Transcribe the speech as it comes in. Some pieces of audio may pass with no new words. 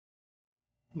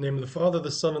In the name of the Father,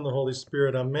 the Son, and the Holy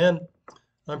Spirit. Amen.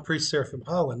 I'm Priest Seraphim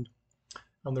Holland.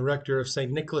 I'm the rector of St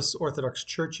Nicholas Orthodox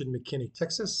Church in McKinney,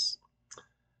 Texas.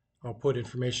 I'll put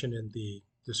information in the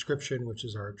description, which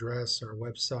is our address, our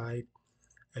website,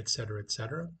 etc.,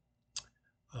 etc.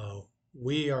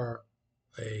 We are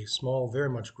a small, very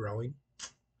much growing,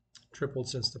 tripled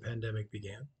since the pandemic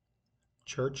began,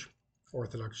 church,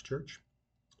 Orthodox Church,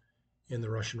 in the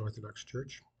Russian Orthodox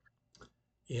Church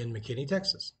in McKinney,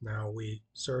 Texas. Now we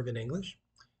serve in English,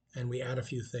 and we add a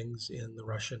few things in the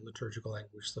Russian liturgical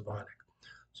language, Slavonic.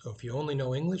 So if you only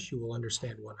know English, you will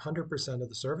understand 100% of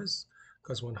the service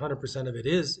because 100% of it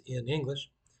is in English,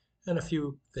 and a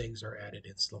few things are added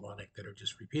in Slavonic that are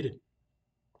just repeated.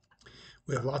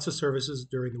 We have lots of services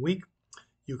during the week.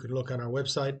 You can look on our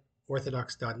website,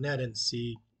 orthodox.net, and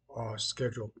see our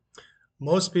schedule.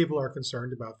 Most people are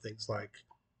concerned about things like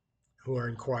who are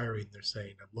inquiring. They're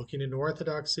saying, I'm looking into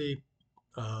Orthodoxy.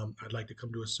 I'd like to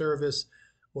come to a service.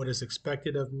 What is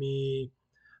expected of me,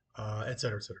 et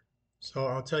cetera, et cetera. So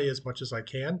I'll tell you as much as I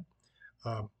can.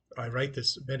 I write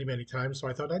this many, many times, so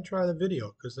I thought I'd try the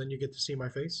video because then you get to see my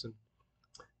face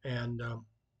and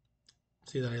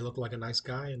see that I look like a nice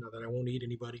guy and that I won't eat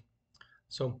anybody.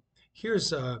 So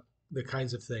here's the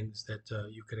kinds of things that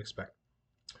you can expect.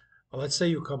 Well, let's say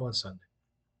you come on Sunday.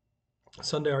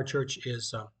 Sunday, our church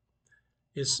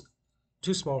is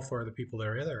too small for the people that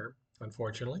are there,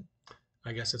 unfortunately.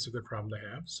 I guess it's a good problem to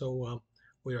have. So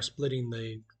we are splitting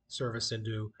the service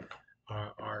into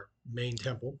our main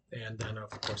temple and then, of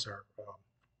course,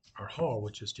 our hall,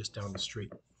 which is just down the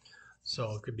street.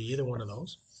 So it could be either one of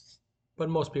those. But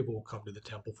most people will come to the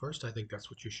temple first. I think that's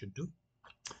what you should do.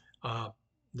 Uh,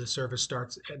 the service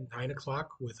starts at 9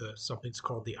 o'clock with something's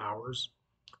called the hours.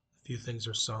 A few things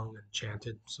are sung and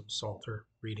chanted, some Psalter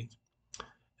readings,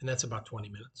 and that's about 20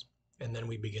 minutes. And then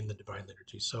we begin the Divine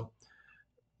Liturgy. So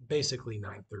basically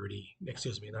 9:30,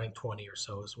 excuse me, 9:20 or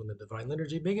so is when the Divine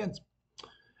Liturgy begins.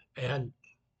 And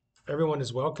everyone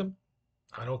is welcome.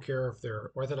 I don't care if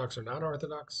they're Orthodox or not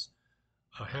Orthodox,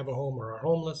 have a home or are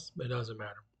homeless, it doesn't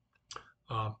matter.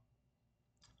 Uh,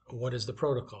 what is the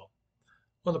protocol?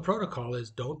 Well, the protocol is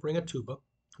don't bring a tuba.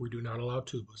 We do not allow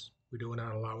tubas. We do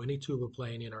not allow any tuba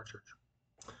playing in our church.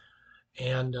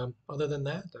 And other than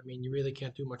that, I mean, you really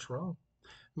can't do much wrong.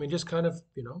 I mean, just kind of,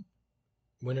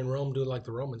 when in Rome, do like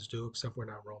the Romans do, except we're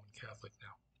not Roman Catholic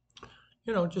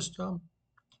now.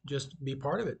 Just be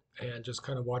part of it and just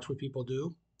kind of watch what people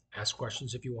do. Ask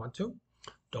questions if you want to.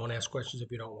 Don't ask questions if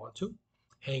you don't want to.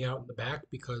 Hang out in the back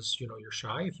because you're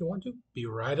shy if you want to. Be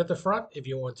right at the front if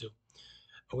you want to.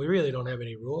 We really don't have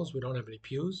any rules. We don't have any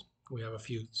pews. We have a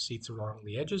few seats along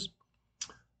the edges.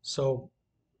 So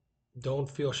don't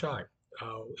feel shy.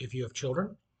 If you have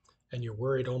children and you're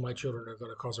worried, oh, my children are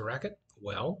going to cause a racket,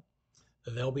 well,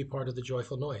 they'll be part of the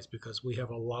joyful noise because we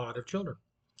have a lot of children.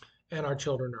 And our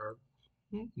children are,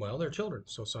 well, they're children.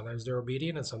 So sometimes they're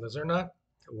obedient and sometimes they're not.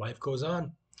 Life goes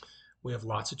on. We have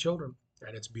lots of children,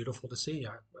 and it's beautiful to see.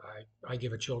 I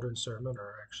give a children's sermon,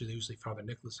 or actually usually Father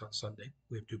Nicholas on Sunday.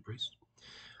 We have two priests.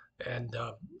 And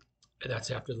that's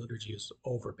after the liturgy is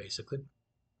over, basically.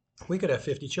 We could have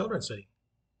 50 children sitting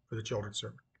for the children's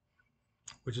sermon,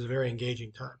 which is a very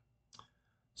engaging time.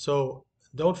 So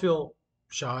don't feel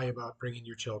shy about bringing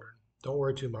your children. Don't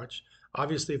worry too much.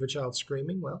 Obviously, if a child's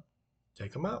screaming, well,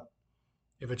 take them out.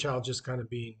 If a child just kind of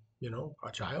being,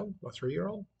 a child, a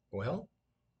 3-year-old, well,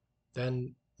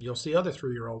 then you'll see other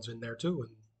 3-year-olds in there too,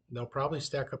 and they'll probably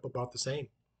stack up about the same.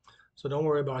 So don't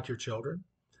worry about your children.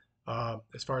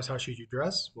 As far as how should you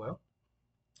dress, well,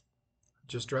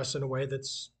 just dress in a way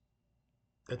that's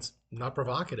not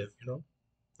provocative,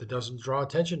 that doesn't draw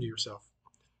attention to yourself.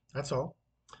 That's all.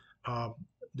 Um,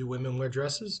 do women wear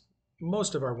dresses?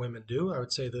 Most of our women do. I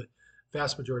would say the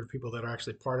vast majority of people that are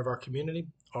actually part of our community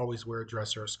always wear a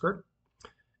dress or a skirt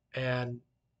and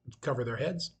cover their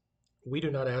heads. We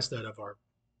do not ask that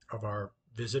of our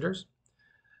visitors.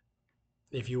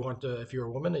 If you're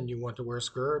a woman and you want to wear a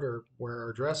skirt or wear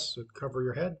a dress and cover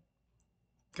your head,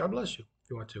 God bless you if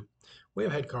you want to. We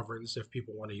have head coverings if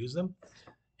people want to use them.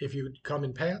 If you come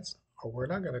in pants, oh, we're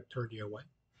not going to turn you away.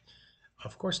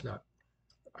 Of course not.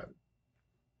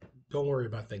 Don't worry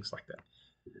about things like that.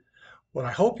 What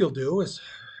I hope you'll do is,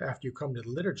 after you come to the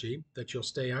liturgy, that you'll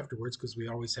stay afterwards because we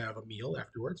always have a meal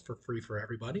afterwards for free for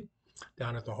everybody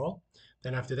down at the hall.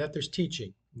 Then after that, there's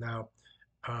teaching. Now,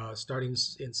 starting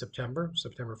in September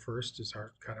 1st is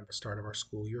our kind of a start of our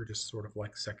school year, just sort of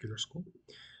like secular school.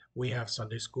 We have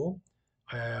Sunday school.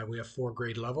 We have 4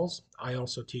 grade levels. I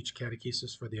also teach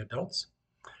catechesis for the adults.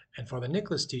 And Father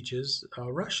Nicholas teaches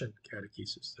Russian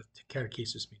catechesis. The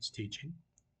catechesis means teaching.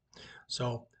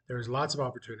 So there's lots of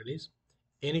opportunities.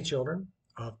 Any children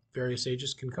of various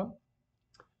ages can come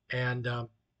and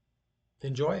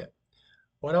enjoy it.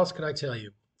 What else can I tell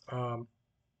you? Um,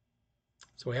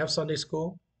 so we have Sunday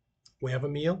school. We have a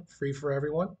meal free for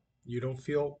everyone. You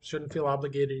shouldn't feel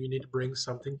obligated. You need to bring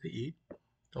something to eat.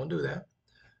 Don't do that.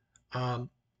 Um,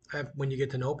 when you get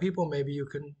to know people, maybe you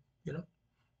can,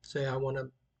 say, I want to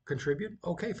contribute.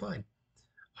 Okay, fine.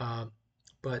 Um,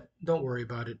 but don't worry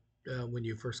about it when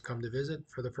you first come to visit.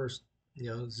 For the first,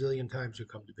 zillion times you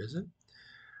come to visit.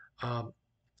 Um,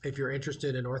 if you're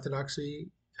interested in Orthodoxy,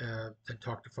 then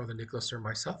talk to Father Nicholas or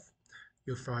myself.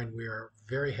 You'll find we are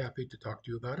very happy to talk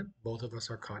to you about it. Both of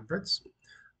us are converts.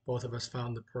 Both of us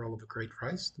found the pearl of a great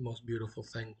price, the most beautiful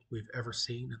thing we've ever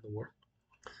seen in the world.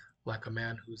 Like a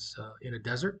man who's in a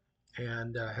desert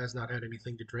and has not had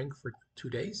anything to drink for 2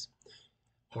 days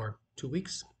or 2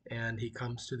 weeks, and he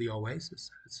comes to the oasis.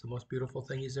 It's the most beautiful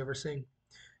thing he's ever seen.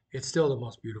 It's still the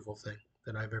most beautiful thing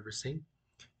that I've ever seen.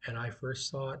 And I first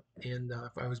saw it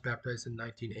I was baptized in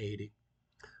 1980.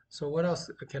 So what else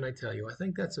can I tell you? I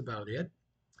think that's about it.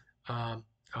 Um,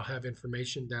 I'll have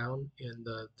information down in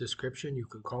the description. You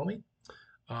can call me.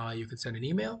 You can send an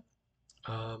email.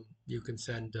 You can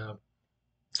send a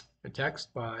text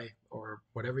or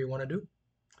whatever you want to do.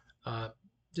 Uh,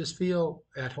 just feel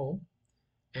at home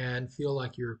and feel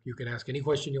like you can ask any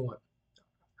question you want.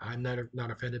 I'm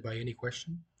not offended by any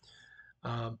question.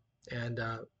 Um, and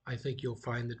I think you'll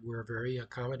find that we're a very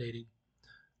accommodating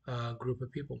group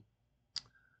of people.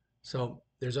 So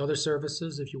there's other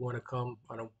services if you want to come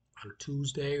on a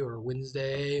Tuesday or a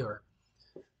Wednesday or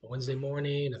a Wednesday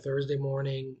morning, a Thursday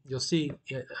morning. You'll see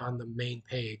it on the main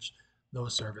page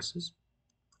those services.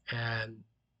 And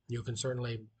you can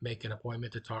certainly make an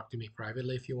appointment to talk to me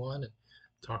privately if you want and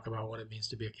talk about what it means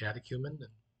to be a catechumen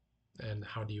and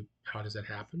how does that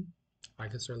happen. I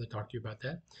can certainly talk to you about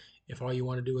that. If all you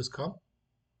want to do is come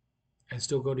and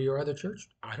still go to your other church,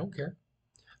 I don't care.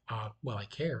 Well, I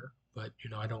care, but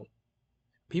I don't.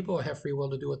 People have free will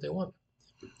to do what they want,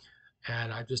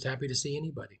 and I'm just happy to see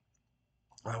anybody.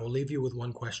 I will leave you with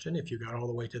one question. If you got all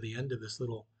the way to the end of this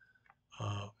little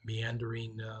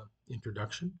meandering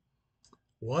introduction,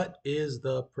 what is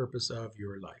the purpose of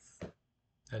your life?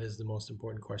 That is the most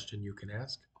important question you can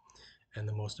ask, and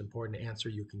the most important answer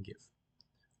you can give.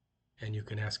 And you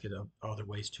can ask it other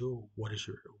ways too.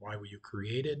 Why were you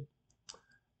created,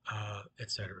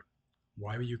 etc.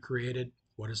 Why were you created?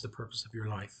 What is the purpose of your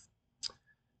life?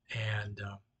 And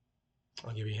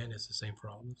I'll give you a hint, it's the same for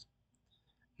all of us.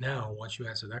 Now, once you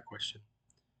answer that question,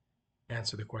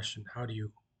 answer the question, how do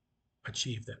you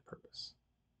achieve that purpose?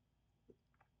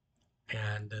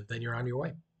 And then you're on your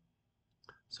way.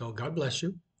 So God bless you.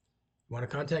 You want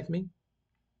to contact me?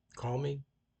 Call me.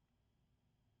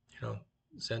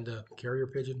 Send a carrier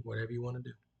pigeon, whatever you want to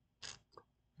do.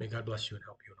 May God bless you and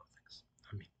help you.